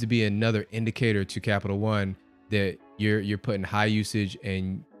it seems to be another indicator to Capital One that you're putting high usage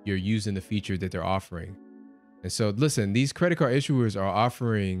and you're using the feature that they're offering. And so listen, these credit card issuers are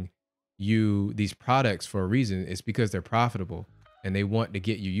offering you these products for a reason. It's because they're profitable and they want to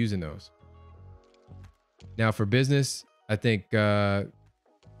get you using those. Now for business, I think Danny,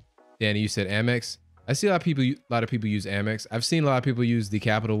 you said Amex. I see a lot of people use Amex. I've seen a lot of people use the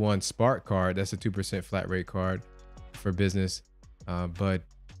Capital One Spark card. That's a 2% flat rate card for business. But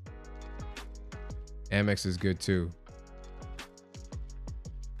Amex is good too.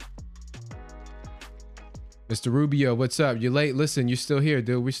 Mr. Rubio, what's up? You're late. Listen, you're still here,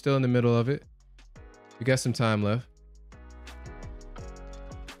 dude. We're still in the middle of it. We got some time left.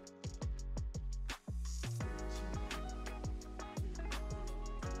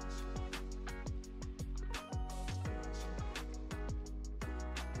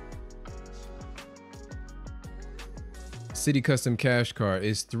 City Custom Cash Card.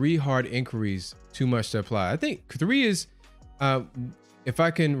 Is 3 hard inquiries too much to apply? I think 3 is, if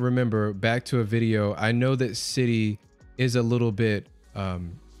I can remember back to a video, I know that City is a little bit, they're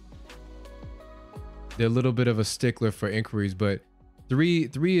a little bit of a stickler for inquiries, but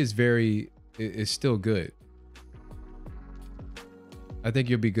 3 is still good. I think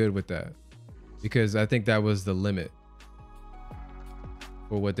you'll be good with that because I think that was the limit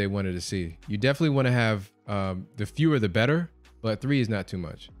for what they wanted to see. You definitely want to have the fewer the better, but 3 is not too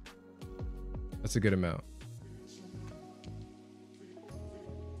much. That's a good amount.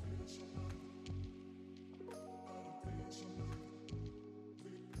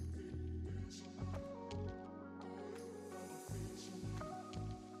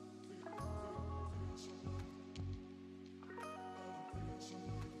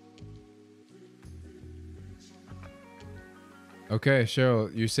 Okay,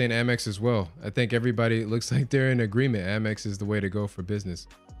 Cheryl, you're saying Amex as well. I think everybody looks like they're in agreement. Amex is the way to go for business.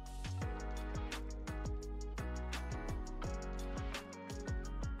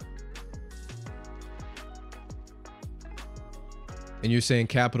 And you're saying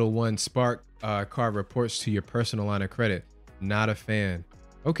Capital One Spark card reports to your personal line of credit. Not a fan.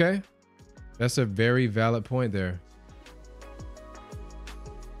 Okay, that's a very valid point there.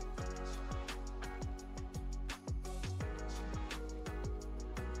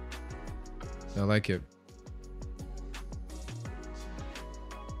 I like it.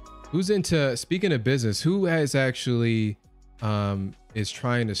 Who's into, speaking of business, who has actually is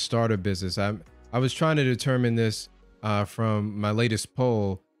trying to start a business? I was trying to determine this from my latest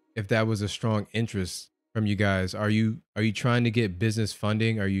poll, if that was a strong interest from you guys. Are you trying to get business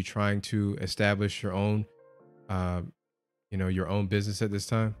funding? Are you trying to establish your own your own business at this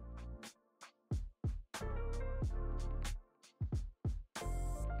time?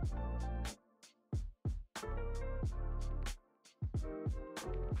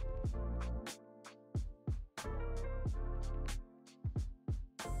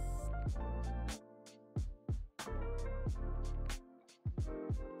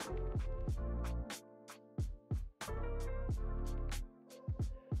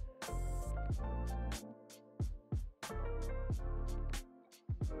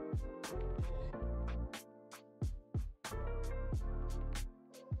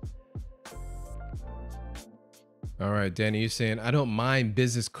 All right, Danny, you're saying, I don't mind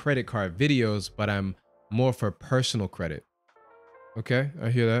business credit card videos, but I'm more for personal credit. Okay, I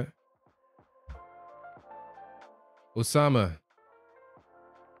hear that. Osama,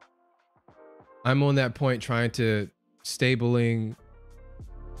 I'm on that point trying to stabling.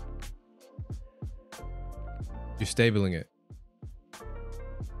 You're stabling it.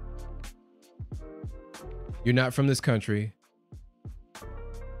 You're not from this country.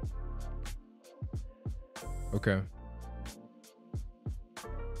 Okay.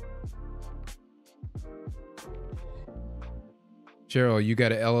 Cheryl, you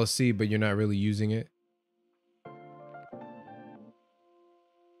got an LLC, but you're not really using it.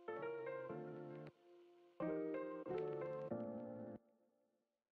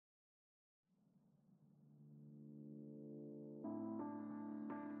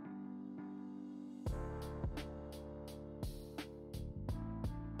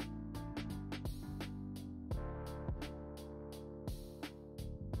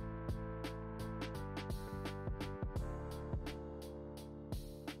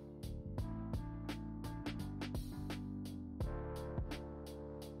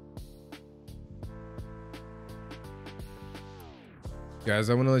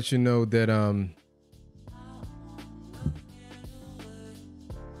 Guys, I want to let you know that I'm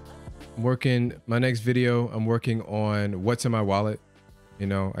working my next video. I'm working on what's in my wallet. You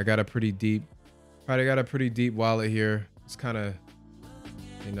know, I got a pretty deep, probably got a pretty deep wallet here. It's kind of,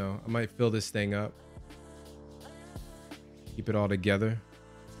 you know, I might fill this thing up, keep it all together.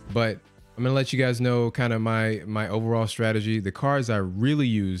 But I'm gonna let you guys know kind of my overall strategy, the cards I really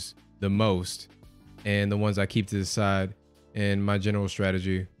use the most, and the ones I keep to the side, and my general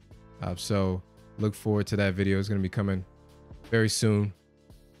strategy. So look forward to that video. It's gonna be coming very soon.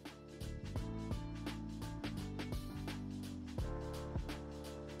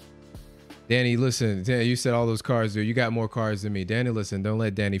 Danny, listen, you said all those cards, dude. You got more cards than me. Danny, listen, don't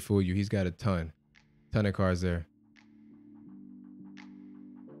let Danny fool you. He's got a ton of cards there.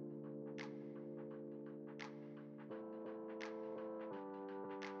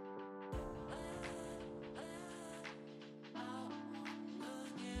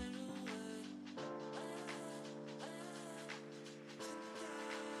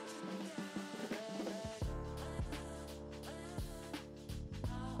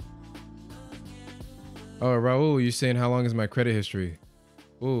 Oh, Raul, you're saying how long is my credit history?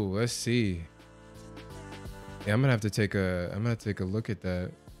 Oh, let's see. Yeah, I'm gonna have to take a look at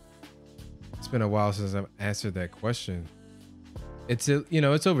that. It's been a while since I've answered that question. It's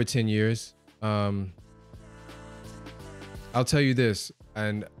it's over 10 years. I'll tell you this,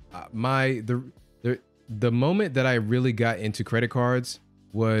 and the moment that I really got into credit cards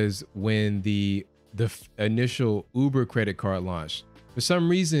was when the initial Uber credit card launched. For some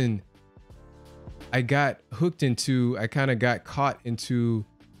reason, I kind of got caught into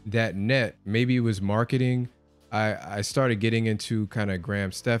that net. Maybe it was marketing. I started getting into kind of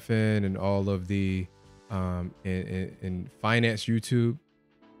Graham Stephan and all of the in finance YouTube.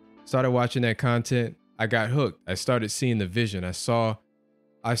 Started watching that content. I got hooked. I started seeing the vision. I saw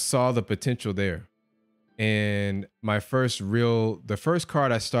the potential there. And the first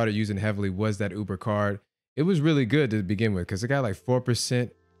card I started using heavily was that Uber card. It was really good to begin with because it got like 4%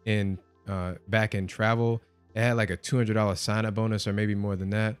 in back in travel. It had like a $200 sign-up bonus or maybe more than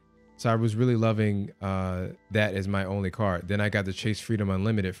that. So I was really loving that as my only card. Then I got the Chase Freedom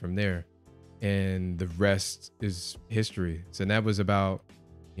Unlimited from there, and the rest is history. So that was about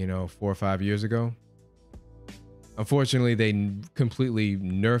 4 or 5 years ago. Unfortunately, they completely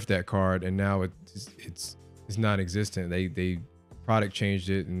nerfed that card, and now it's non-existent. They product changed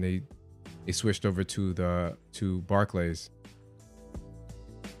it, and they switched over to Barclays.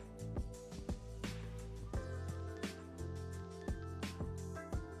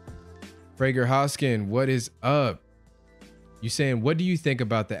 Frager Hoskin, what is up? You saying, what do you think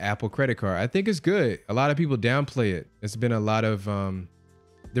about the Apple credit card? I think it's good. A lot of people downplay it. It's been a lot of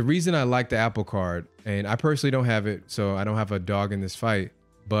the reason I like the Apple card, and I personally don't have it, so I don't have a dog in this fight,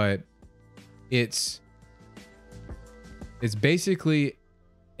 but it's basically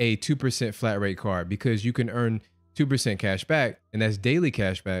a 2% flat rate card because you can earn 2% cash back, and that's daily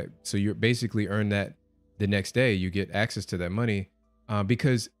cash back. So you basically earn that the next day. You get access to that money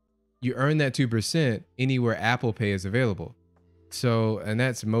because you earn that 2% anywhere Apple Pay is available. So, and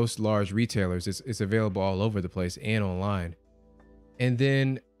that's most large retailers. It's available all over the place and online. And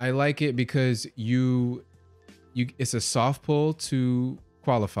then I like it because it's a soft pull to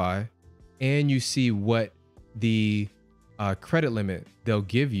qualify, and you see what the credit limit they'll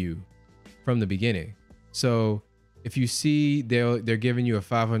give you from the beginning. So if you see they're giving you a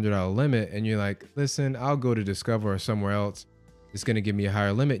 $500 limit and you're like, listen, I'll go to Discover or somewhere else, it's going to give me a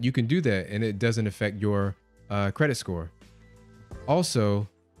higher limit. You can do that, and it doesn't affect your credit score. Also,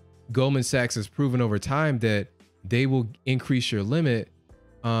 Goldman Sachs has proven over time that they will increase your limit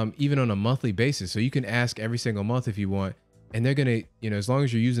even on a monthly basis. So you can ask every single month if you want, and they're going to, as long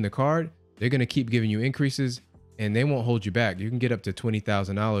as you're using the card, they're going to keep giving you increases, and they won't hold you back. You can get up to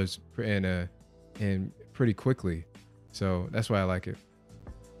 $20,000 and pretty quickly. So that's why I like it.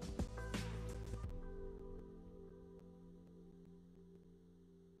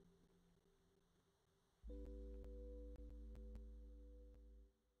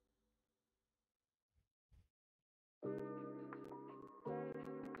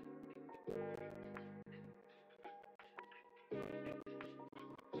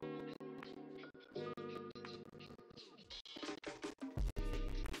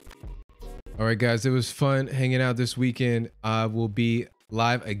 All right, guys, it was fun hanging out this weekend. I will be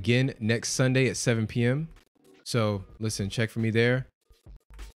live again next Sunday at 7 p.m. So listen, check for me there.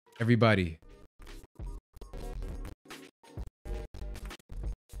 Everybody,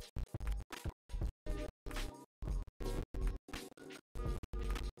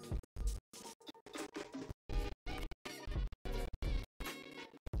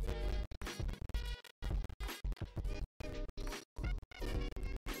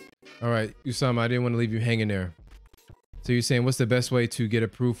 All right, Usama, I didn't want to leave you hanging there. So you're saying, what's the best way to get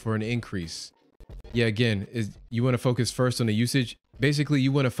approved for an increase? Yeah, again, is you want to focus first on the usage. Basically,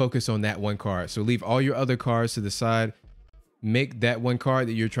 you want to focus on that one card. So leave all your other cards to the side. Make that one card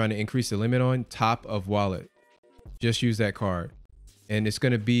that you're trying to increase the limit on top of wallet. Just use that card. And it's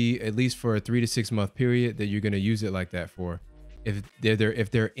going to be at least for a 3 to 6 month period that you're going to use it like that for. If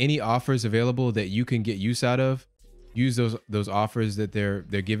there are any offers available that you can get use out of, use those offers that they're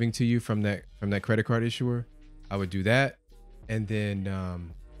giving to you from that credit card issuer. I would do that. And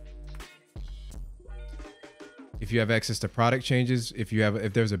then if you have access to product changes, if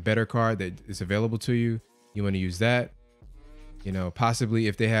there's a better card that is available to you, you want to use that. You know, possibly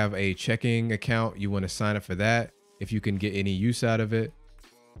if they have a checking account, you want to sign up for that if you can get any use out of it.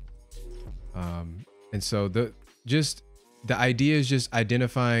 And so the idea is just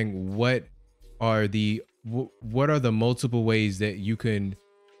identifying what are the multiple ways that you can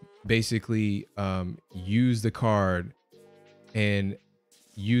basically use the card and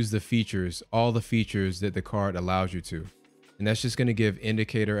use the features, all the features that the card allows you to. And that's just going to give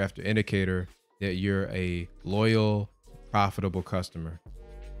indicator after indicator that you're a loyal, profitable customer.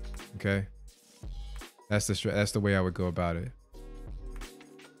 Okay, that's the way I would go about it.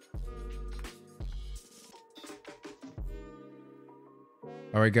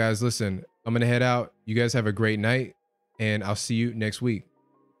 All right, guys, listen, I'm gonna head out. You guys have a great night, and I'll see you next week.